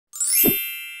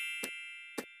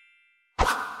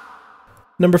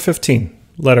Number 15,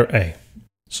 letter A.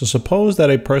 So suppose that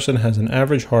a person has an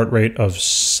average heart rate of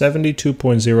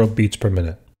 72.0 beats per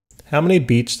minute. How many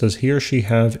beats does he or she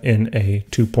have in a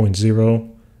 2.0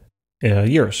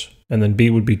 years? And then B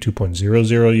would be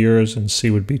 2.00 years and C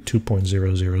would be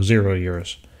 2.000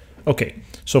 years. Okay,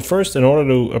 so first, in order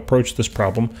to approach this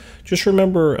problem, just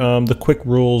remember the quick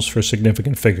rules for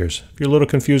significant figures. If you're a little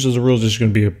confused as the rules, this is going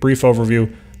to be a brief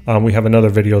overview. We have another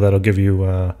video that'll give you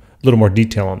a little more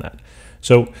detail on that.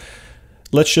 So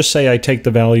let's just say I take the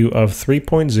value of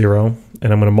 3.0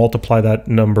 and I'm going to multiply that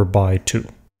number by 2.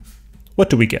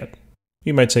 What do we get?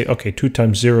 You might say, okay, 2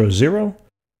 times 0 is 0,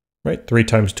 right? 3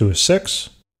 times 2 is 6.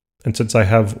 And since I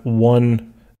have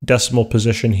one decimal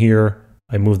position here,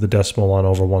 I move the decimal on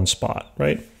over one spot,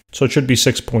 right? So it should be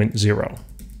 6.0.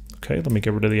 Okay, let me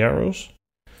get rid of the arrows.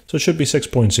 So it should be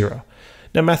 6.0.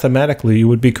 Now mathematically, you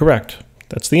would be correct.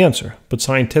 That's the answer. But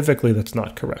scientifically, that's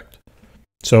not correct.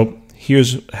 So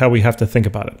here's how we have to think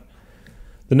about it.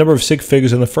 The number of sig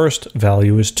figures in the first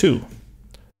value is 2.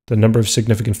 The number of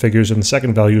significant figures in the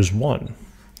second value is 1.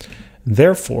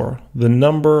 Therefore, the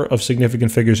number of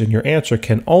significant figures in your answer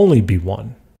can only be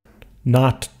 1,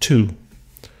 not 2.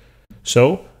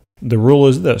 So the rule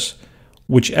is this: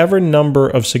 whichever number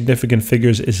of significant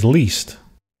figures is least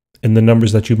in the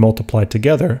numbers that you multiply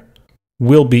together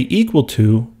will be equal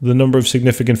to the number of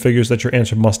significant figures that your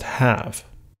answer must have.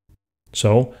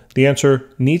 So the answer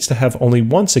needs to have only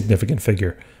one significant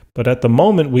figure, but at the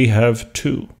moment we have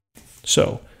 2.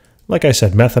 So, like I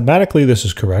said, mathematically this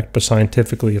is correct, but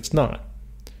scientifically it's not.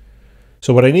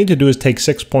 So what I need to do is take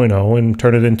 6.0 and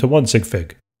turn it into one sig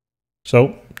fig.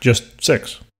 So just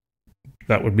 6.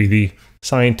 That would be the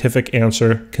scientific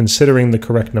answer considering the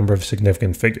correct number of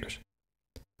significant figures.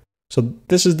 So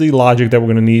this is the logic that we're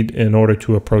going to need in order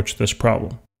to approach this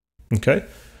problem. Okay?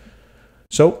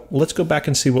 So let's go back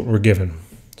and see what we're given.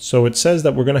 So it says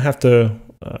that we're going to have to,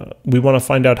 we want to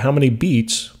find out how many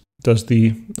beats does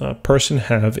the person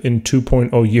have in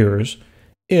 2.0 years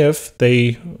if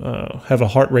they have a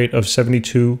heart rate of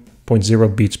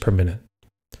 72.0 beats per minute.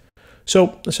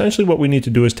 So essentially what we need to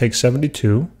do is take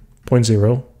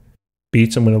 72.0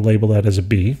 beats, I'm going to label that as a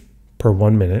B, per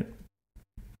 1 minute,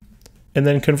 and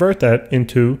then convert that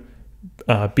into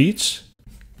beats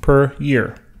per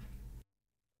year.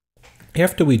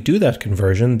 After we do that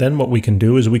conversion, then what we can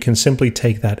do is we can simply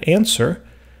take that answer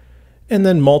and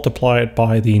then multiply it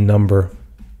by the number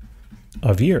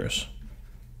of years.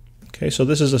 Okay, so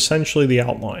this is essentially the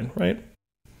outline, right?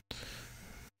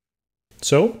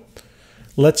 So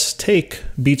let's take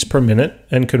beats per minute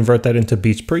and convert that into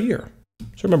beats per year.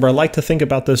 So remember, I like to think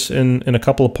about this in a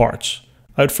couple of parts.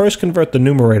 I would first convert the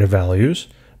numerator values,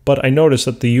 but I notice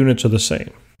that the units are the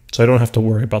same, so I don't have to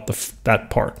worry about that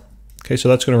part. Okay, so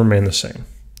that's going to remain the same.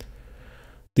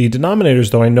 The denominators,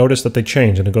 though, I notice that they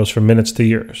change, and it goes from minutes to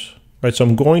years. Right, so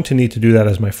I'm going to need to do that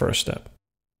as my first step.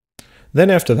 Then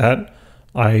after that,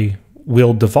 I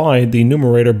will divide the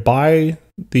numerator by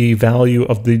the value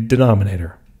of the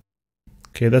denominator.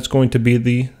 Okay, that's going to be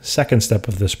the second step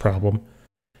of this problem.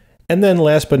 And then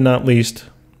last but not least,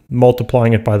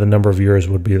 multiplying it by the number of years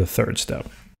would be the third step.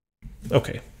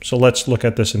 Okay, so let's look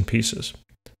at this in pieces.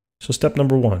 So step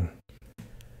number 1,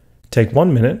 take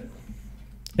 1 minute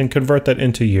and convert that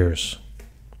into years.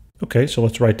 Okay, so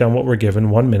let's write down what we're given,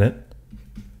 1 minute.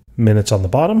 Minutes on the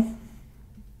bottom.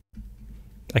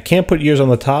 I can't put years on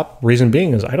the top. Reason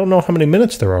being is I don't know how many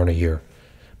minutes there are in a year.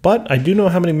 But I do know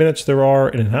how many minutes there are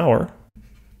in an hour.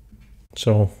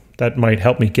 So that might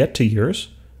help me get to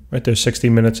years. Right, there's 60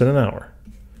 minutes in an hour.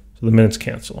 So the minutes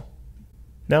cancel.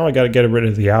 Now I got to get rid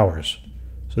of the hours.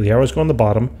 So the hours go on the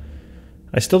bottom.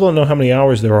 I still don't know how many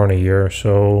hours there are in a year,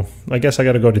 so I guess I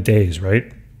got to go to days,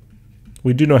 right?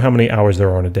 We do know how many hours there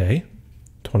are in a day.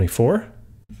 24.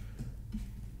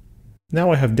 Now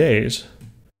I have days,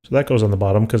 so that goes on the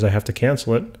bottom because I have to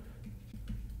cancel it.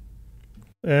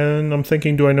 And I'm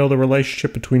thinking, do I know the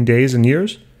relationship between days and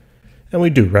years? And we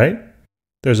do, right?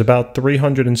 There's about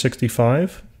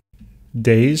 365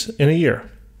 days in a year.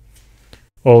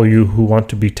 All you who want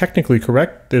to be technically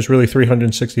correct, there's really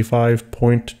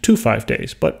 365.25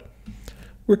 days, but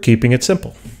we're keeping it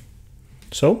simple.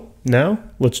 So now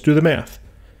let's do the math.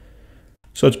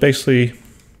 So it's basically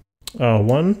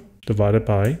 1 divided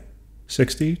by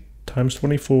 60 times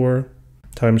 24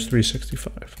 times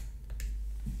 365.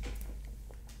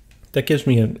 That gives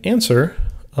me an answer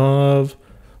of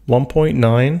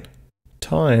 1.9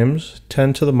 times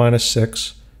 10 to the minus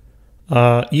 6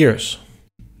 years.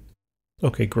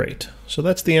 Okay, great. So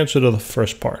that's the answer to the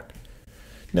first part.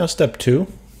 Now step 2,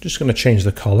 just going to change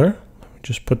the color.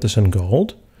 Just put this in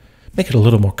gold. Make it a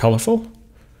little more colorful.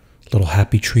 Little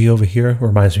happy tree over here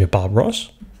reminds me of Bob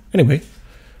Ross. Anyway,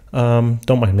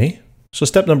 don't mind me. So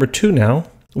step number 2 now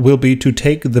will be to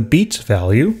take the beats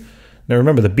value. Now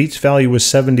remember, the beats value was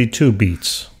 72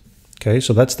 beats. Okay,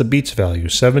 so that's the beats value,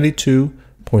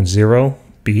 72.0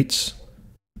 beats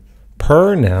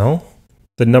per now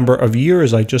the number of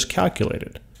years I just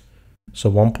calculated. So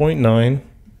 1.9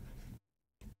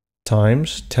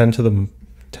 times 10 to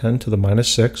the minus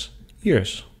 6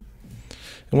 years.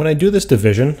 And when I do this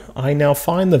division, I now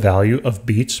find the value of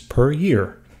beats per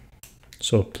year.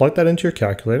 So plug that into your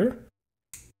calculator.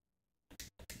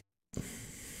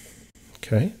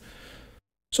 Okay.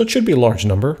 So it should be a large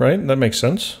number, right? That makes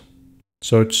sense.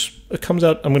 So it comes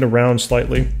out, I'm going to round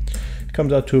slightly. It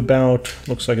comes out to about,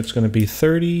 looks like it's going to be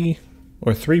 30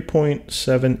 or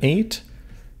 3.78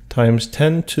 times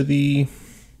 10 to the,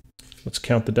 let's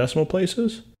count the decimal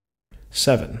places,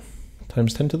 7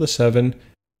 times 10 to the 7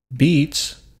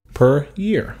 beats per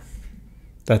year.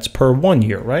 That's per 1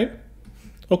 year, right?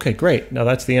 Okay, great. Now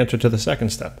that's the answer to the second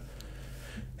step.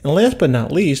 And last but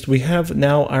not least, we have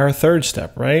now our third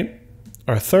step, right?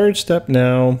 Our third step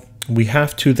now, we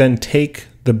have to then take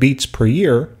the beats per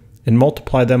year and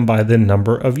multiply them by the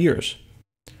number of years.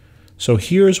 So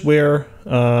here's where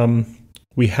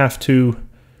we have to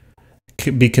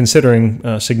be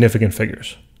considering significant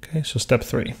figures. Okay, so step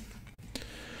 3.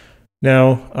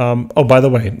 Now, oh, by the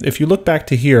way, if you look back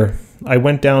to here, I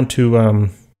went down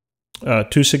to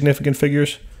 2 significant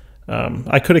figures.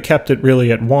 I could have kept it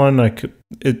really at 1.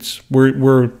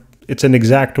 It's an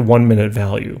exact 1 minute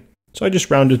value. So I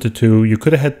just rounded to 2. You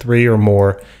could have had 3 or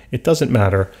more. It doesn't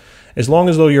matter. As long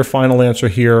as though your final answer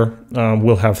here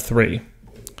will have 3.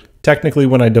 Technically,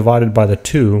 when I divided by the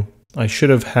 2, I should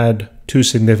have had 2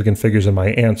 significant figures in my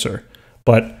answer.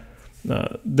 But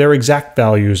they're exact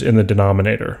values in the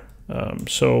denominator.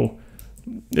 So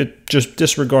just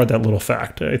disregard that little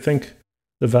fact. I think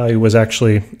the value was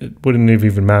actually, it wouldn't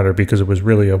even matter because it was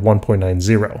really a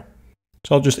 1.90.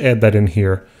 So I'll just add that in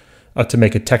here to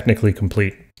make it technically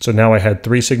complete. So now I had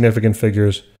 3 significant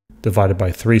figures divided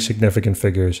by 3 significant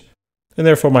figures, and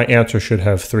therefore my answer should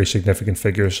have 3 significant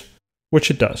figures, which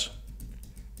it does.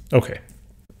 Okay,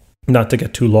 not to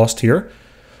get too lost here.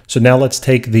 So now let's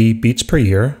take the beats per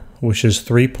year, which is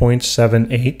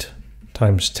 3.78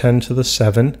 times 10 to the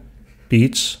 7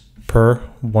 beats per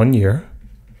 1 year.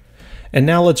 And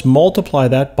now let's multiply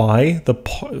that by,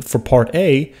 for part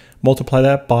A, multiply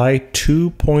that by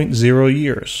 2.0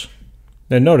 years.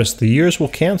 Now notice the years will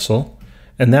cancel,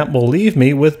 and that will leave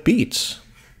me with beats.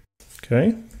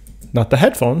 Okay, not the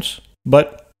headphones,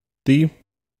 but the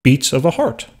beats of a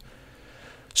heart.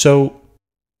 So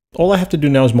all I have to do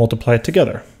now is multiply it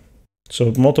together.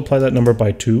 So multiply that number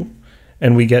by 2,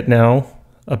 and we get now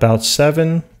about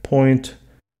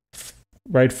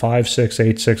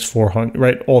 7.5686400,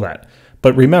 right? All that.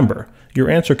 But remember, your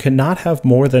answer cannot have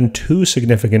more than 2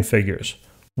 significant figures.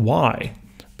 Why?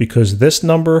 Because this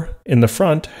number in the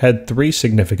front had 3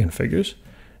 significant figures,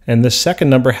 and the second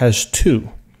number has 2.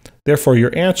 Therefore,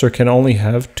 your answer can only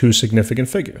have 2 significant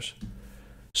figures.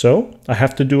 So I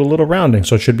have to do a little rounding.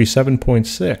 So it should be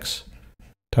 7.6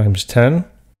 times 10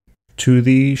 to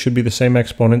the, should be the same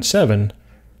exponent, 7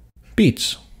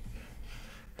 beats.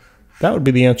 That would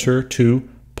be the answer to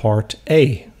part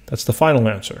A. That's the final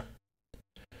answer.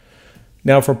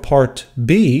 Now for part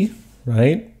B,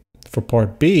 right? For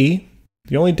part B,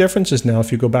 the only difference is now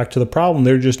if you go back to the problem,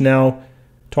 they're just now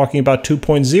talking about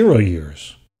 2.0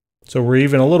 years. So we're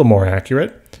even a little more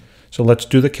accurate. So let's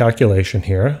do the calculation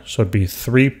here. So it'd be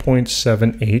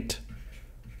 3.78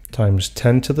 times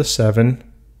 10 to the 7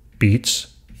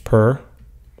 beats per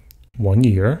 1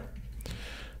 year.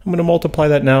 I'm going to multiply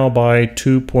that now by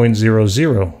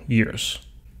 2.00 years.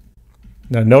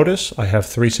 Now notice I have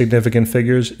 3 significant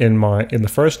figures in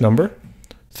the first number,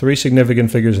 3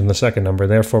 significant figures in the second number.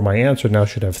 Therefore, my answer now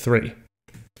should have 3.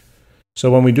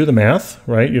 So when we do the math,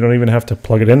 right, you don't even have to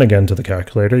plug it in again to the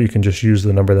calculator. You can just use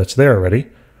the number that's there already.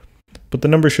 But the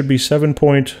number should be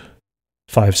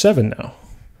 7.57 now.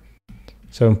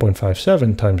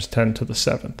 7.57 times 10 to the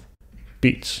 7th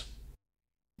beats.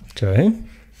 Okay. And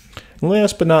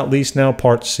last but not least, now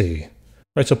part C.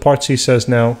 Right, so part C says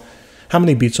now, how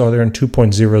many beats are there in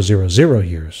 2.000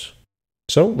 years?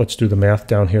 So let's do the math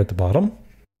down here at the bottom.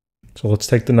 So let's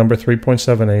take the number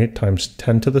 3.78 times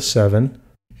 10 to the 7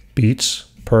 beats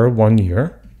per 1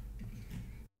 year.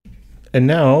 And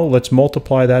now let's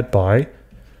multiply that by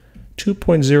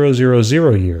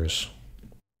 2.000 years.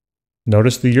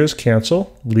 Notice the years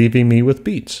cancel, leaving me with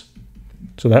beats.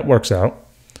 So that works out.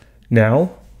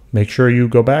 Now, make sure you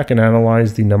go back and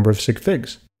analyze the number of sig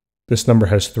figs. This number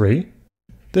has 3.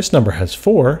 This number has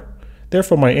 4.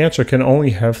 Therefore, my answer can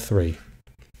only have 3.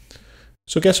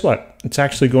 So guess what? It's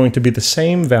actually going to be the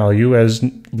same value as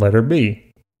letter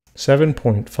B.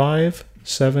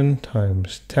 7.57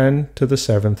 times 10 to the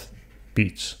 7th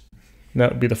beats. And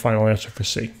that would be the final answer for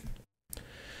C.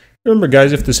 Remember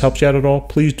guys, if this helps you out at all,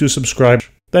 please do subscribe.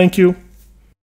 Thank you.